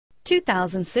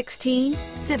2016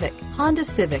 Civic, Honda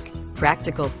Civic.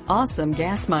 Practical, awesome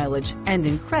gas mileage, and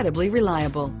incredibly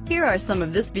reliable. Here are some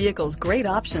of this vehicle's great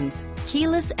options: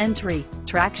 keyless entry,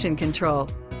 traction control,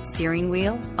 steering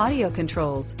wheel audio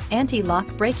controls,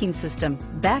 anti-lock braking system,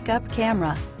 backup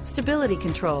camera, stability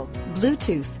control,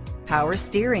 Bluetooth, power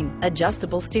steering,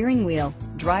 adjustable steering wheel,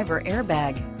 driver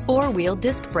airbag, four-wheel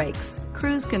disc brakes,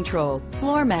 cruise control,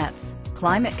 floor mats,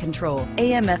 climate control,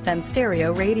 AM/FM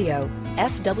stereo radio,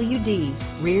 FWD,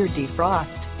 rear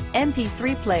defrost,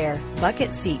 MP3 player,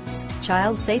 bucket seats,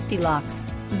 child safety locks.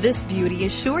 This beauty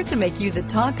is sure to make you the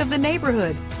talk of the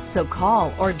neighborhood. So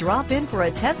call or drop in for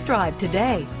a test drive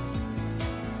today.